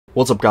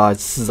What's up guys,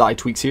 this is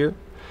iTweaks here,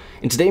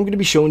 and today I'm going to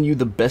be showing you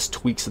the best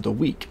tweaks of the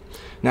week.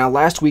 Now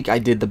last week I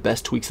did the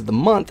best tweaks of the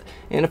month,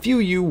 and a few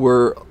of you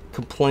were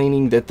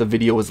complaining that the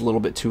video was a little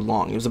bit too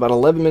long. It was about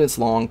 11 minutes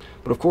long,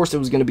 but of course it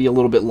was going to be a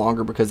little bit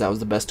longer because that was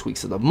the best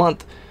tweaks of the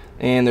month,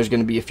 and there's going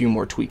to be a few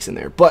more tweaks in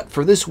there. But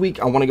for this week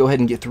I want to go ahead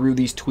and get through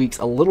these tweaks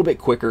a little bit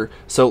quicker,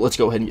 so let's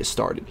go ahead and get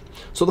started.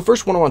 So the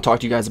first one I want to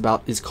talk to you guys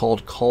about is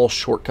called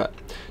CallShortcut.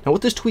 Now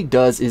what this tweak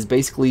does is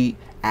basically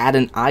add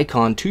an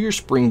icon to your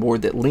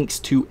springboard that links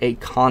to a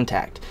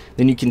contact.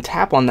 Then you can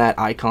tap on that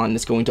icon and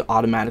it's going to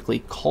automatically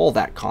call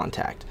that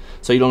contact.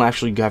 So you don't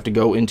actually have to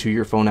go into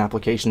your phone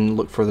application and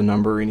look for the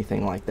number or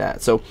anything like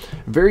that. So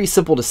very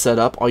simple to set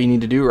up. All you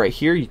need to do right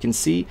here, you can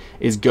see,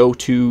 is go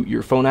to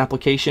your phone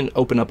application,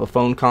 open up a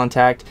phone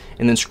contact,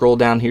 and then scroll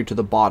down here to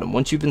the bottom.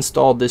 Once you've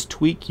installed this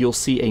tweak, you'll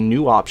see a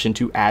new option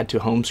to add to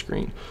home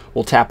screen.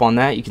 We'll tap on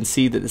that. You can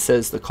see that it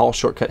says the call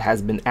shortcut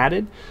has been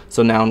added.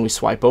 So now when we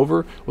swipe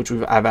over, which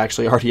I've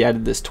actually already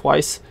added this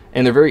twice,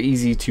 and they're very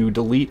easy to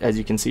delete, as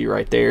you can see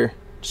right there.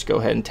 Just go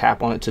ahead and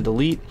tap on it to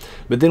delete.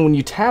 But then when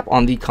you tap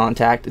on the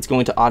contact, it's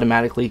going to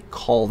automatically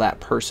call that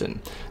person.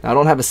 Now I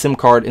don't have a SIM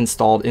card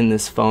installed in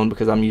this phone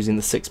because I'm using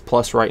the 6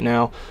 Plus right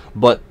now,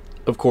 but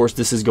of course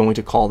this is going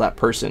to call that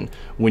person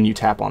when you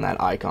tap on that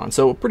icon.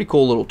 So a pretty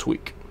cool little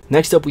tweak.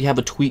 Next up we have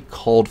a tweak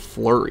called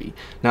Flurry.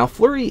 Now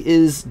Flurry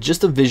is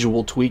just a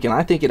visual tweak, and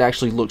I think it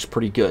actually looks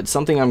pretty good.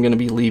 Something I'm going to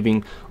be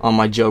leaving on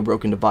my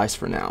jailbroken device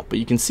for now. But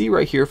you can see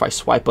right here, if I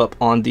swipe up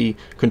on the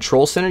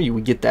control center, you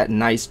would get that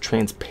nice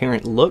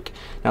transparent look.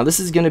 Now this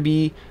is going to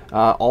be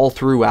all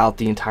throughout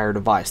the entire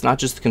device, not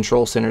just the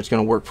control center. It's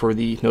going to work for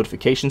the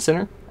notification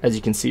center, as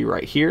you can see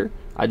right here.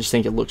 I just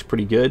think it looks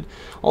pretty good.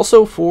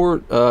 Also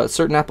for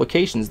certain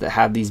applications that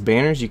have these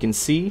banners, you can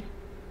see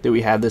that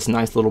we have this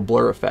nice little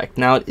blur effect.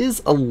 Now it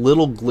is a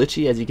little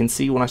glitchy, as you can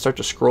see when I start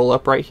to scroll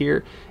up right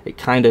here, it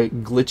kind of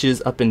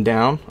glitches up and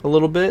down a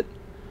little bit,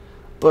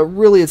 but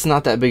really it's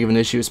not that big of an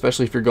issue,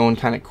 especially if you're going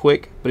kind of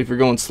quick. But if you're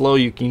going slow,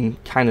 you can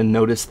kind of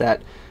notice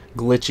that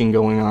glitching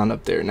going on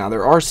up there. Now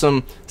there are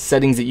some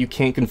settings that you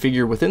can't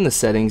configure within the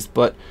settings,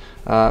 but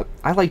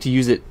I like to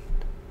use it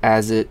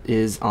as it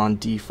is on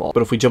default.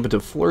 But if we jump into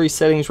Flurry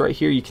settings right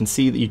here, you can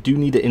see that you do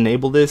need to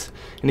enable this,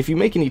 and if you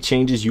make any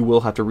changes you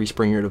will have to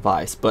respring your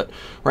device. But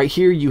right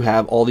here you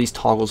have all these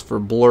toggles for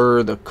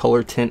blur, the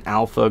color tint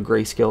alpha,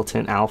 grayscale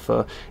tint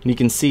alpha, and you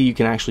can see you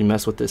can actually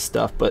mess with this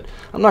stuff, but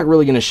I'm not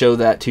really going to show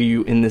that to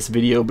you in this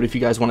video. But if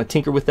you guys want to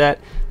tinker with that,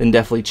 then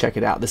definitely check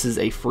it out. This is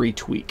a free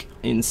tweak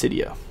in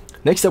Cydia.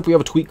 Next up we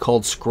have a tweak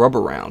called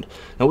ScrubAround.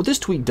 Now what this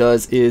tweak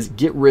does is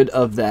get rid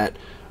of that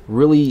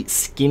really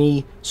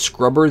skinny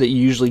scrubber that you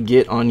usually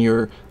get on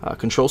your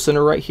control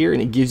center right here,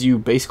 and it gives you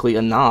basically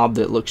a knob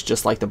that looks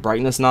just like the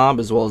brightness knob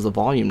as well as the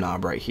volume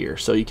knob right here.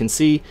 So you can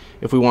see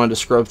if we wanted to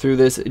scrub through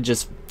this, it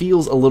just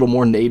feels a little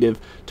more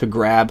native to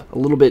grab, a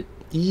little bit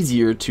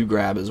easier to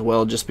grab as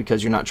well, just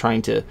because you're not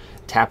trying to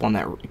tap on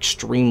that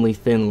extremely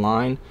thin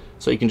line.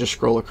 So you can just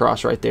scroll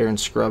across right there and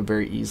scrub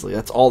very easily.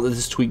 That's all that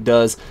this tweak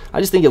does. I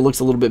just think it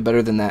looks a little bit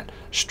better than that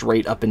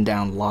straight up and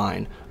down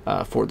line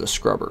for the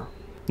scrubber.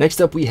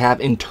 Next up we have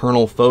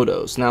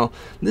InternalPhotos. Now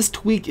this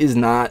tweak is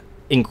not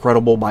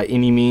incredible by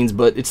any means,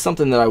 but it's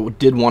something that I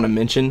did want to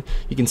mention.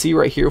 You can see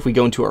right here, if we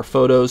go into our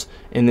photos,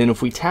 and then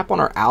if we tap on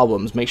our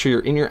albums, make sure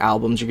you're in your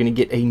albums, you're going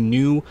to get a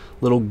new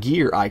little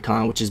gear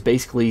icon, which is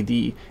basically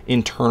the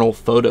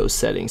InternalPhotos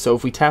setting. So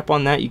if we tap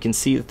on that, you can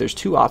see that there's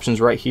two options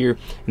right here,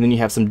 and then you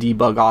have some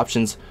debug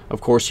options.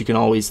 Of course you can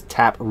always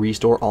tap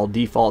restore all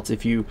defaults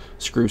if you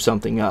screw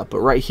something up,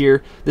 but right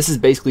here this is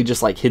basically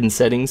just like hidden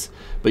settings.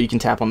 But you can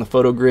tap on the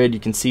photo grid,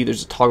 you can see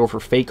there's a toggle for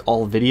fake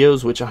all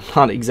videos, which I'm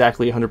not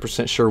exactly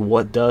 100% sure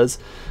what does,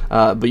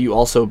 but you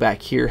also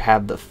back here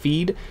have the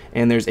feed,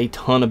 and there's a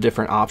ton of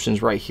different options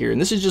right here.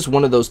 And this is just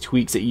one of those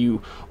tweaks that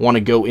you want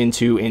to go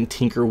into and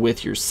tinker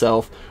with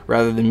yourself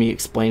rather than me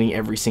explaining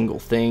every single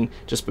thing,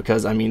 just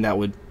because I mean that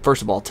would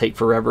first of all take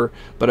forever.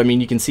 But I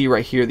mean, you can see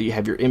right here that you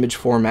have your image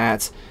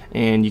formats,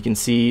 and you can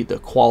see the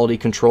quality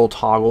control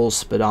toggles,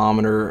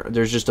 speedometer.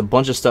 There's just a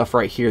bunch of stuff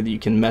right here that you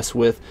can mess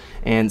with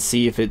and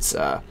see if it's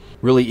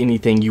really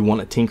anything you want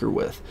to tinker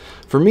with.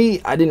 For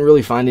me, I didn't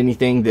really find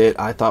anything that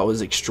I thought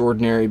was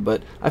extraordinary,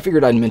 but I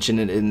figured I'd mention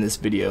it in this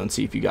video and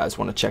see if you guys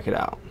want to check it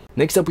out.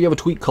 Next up we have a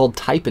tweak called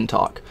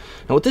TypeandTalk.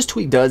 Now what this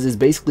tweak does is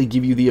basically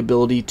give you the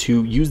ability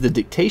to use the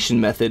dictation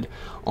method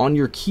on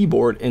your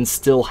keyboard and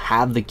still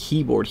have the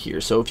keyboard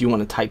here. So if you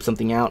want to type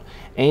something out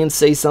and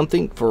say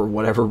something for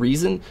whatever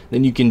reason,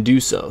 then you can do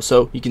so.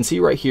 So you can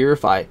see right here,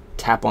 if I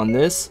tap on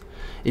this,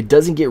 it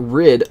doesn't get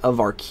rid of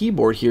our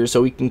keyboard here,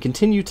 so we can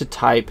continue to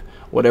type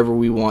whatever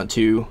we want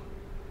to.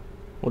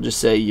 We'll just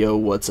say yo,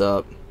 what's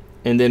up,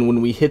 and then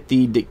when we hit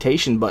the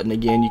dictation button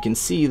again, you can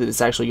see that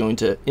it's actually going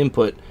to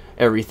input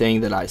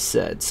everything that I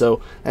said.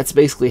 So that's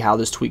basically how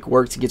this tweak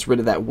works. It gets rid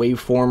of that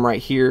waveform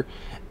right here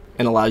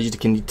and allows you to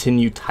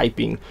continue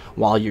typing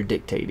while you're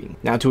dictating.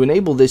 Now to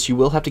enable this, you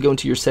will have to go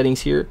into your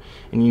settings here,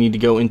 and you need to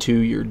go into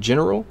your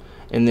general,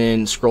 and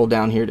then scroll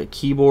down here to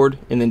keyboard,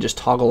 and then just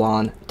toggle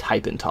on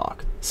Type and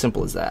Talk.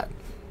 Simple as that.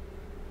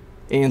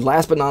 And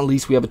last but not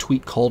least, we have a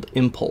tweak called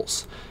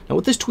Impulse. Now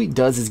what this tweak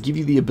does is give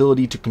you the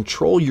ability to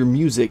control your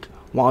music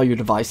while your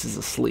device is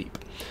asleep.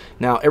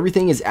 Now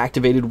everything is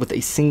activated with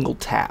a single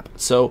tap.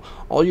 So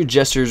all your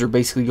gestures are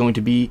basically going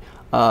to be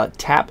a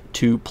tap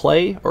to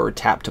play or a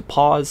tap to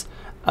pause,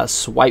 a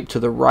swipe to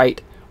the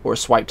right or a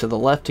swipe to the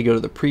left to go to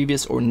the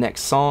previous or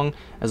next song,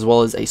 as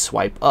well as a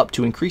swipe up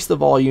to increase the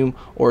volume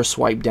or a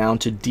swipe down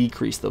to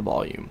decrease the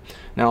volume.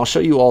 Now I'll show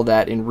you all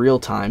that in real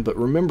time, but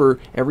remember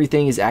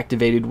everything is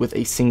activated with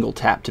a single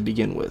tap to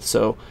begin with.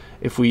 So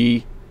if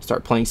we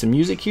start playing some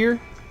music here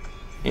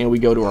and we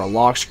go to our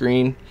lock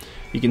screen,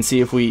 you can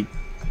see if we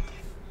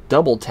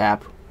double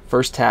tap,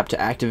 first tap to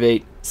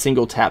activate,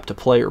 single tap to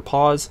play or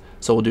pause.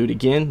 So we'll do it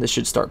again. This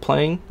should start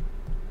playing.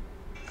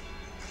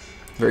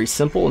 Very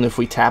simple. And if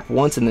we tap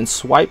once and then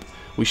swipe,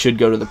 we should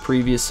go to the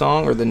previous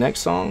song or the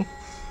next song.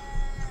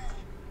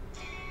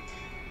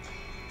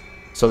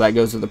 So that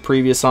goes to the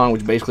previous song,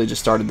 which basically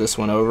just started this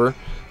one over.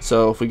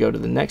 So if we go to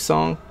the next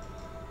song,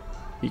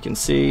 you can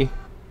see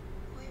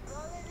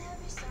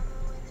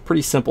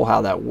pretty simple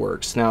how that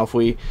works. Now if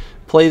we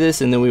play this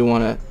and then we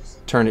want to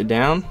turn it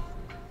down,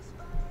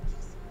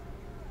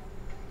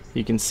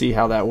 you can see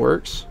how that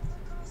works.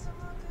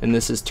 And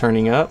this is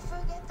turning up.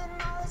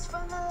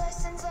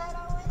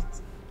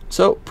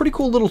 So pretty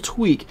cool little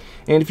tweak.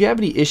 And if you have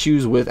any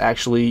issues with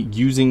actually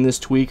using this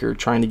tweak or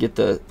trying to get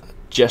the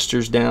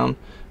gestures down,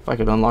 if I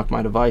could unlock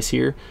my device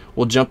here,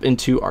 we'll jump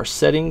into our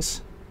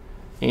settings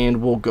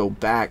and we'll go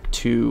back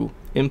to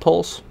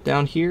Impulse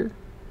down here,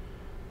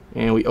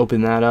 and we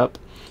open that up.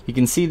 You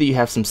can see that you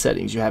have some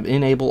settings. You have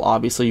enable,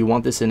 obviously you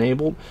want this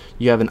enabled.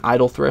 You have an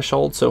idle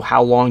threshold, so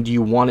how long do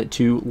you want it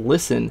to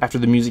listen after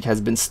the music has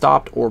been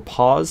stopped or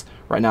paused.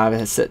 Right now I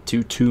have it set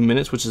to 2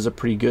 minutes, which is a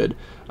pretty good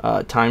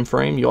time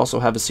frame. You also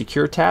have a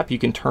secure tap you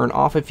can turn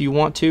off if you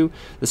want to.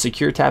 The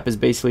secure tap is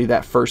basically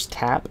that first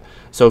tap,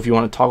 so if you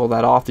want to toggle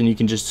that off, then you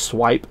can just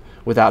swipe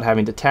without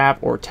having to tap,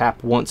 or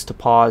tap once to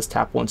pause,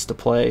 tap once to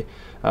play.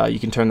 You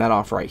can turn that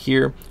off right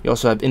here. You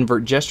also have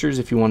invert gestures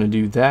if you want to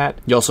do that.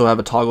 You also have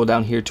a toggle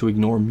down here to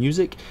ignore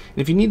music.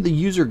 And if you need the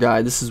user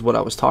guide, this is what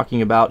I was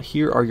talking about.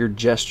 Here are your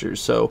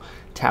gestures. So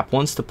tap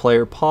once to play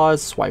or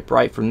pause, swipe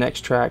right for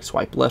next track,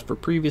 swipe left for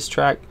previous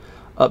track,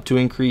 up to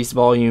increase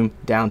volume,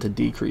 down to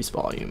decrease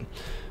volume.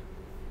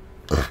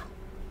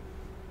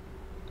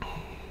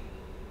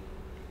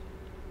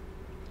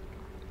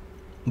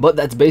 But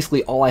that's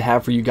basically all I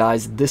have for you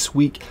guys this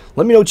week.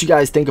 Let me know what you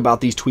guys think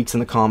about these tweaks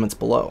in the comments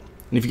below.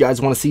 And if you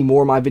guys want to see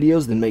more of my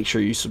videos, then make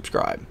sure you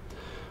subscribe.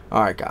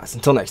 Alright guys,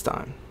 until next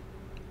time,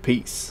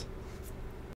 peace.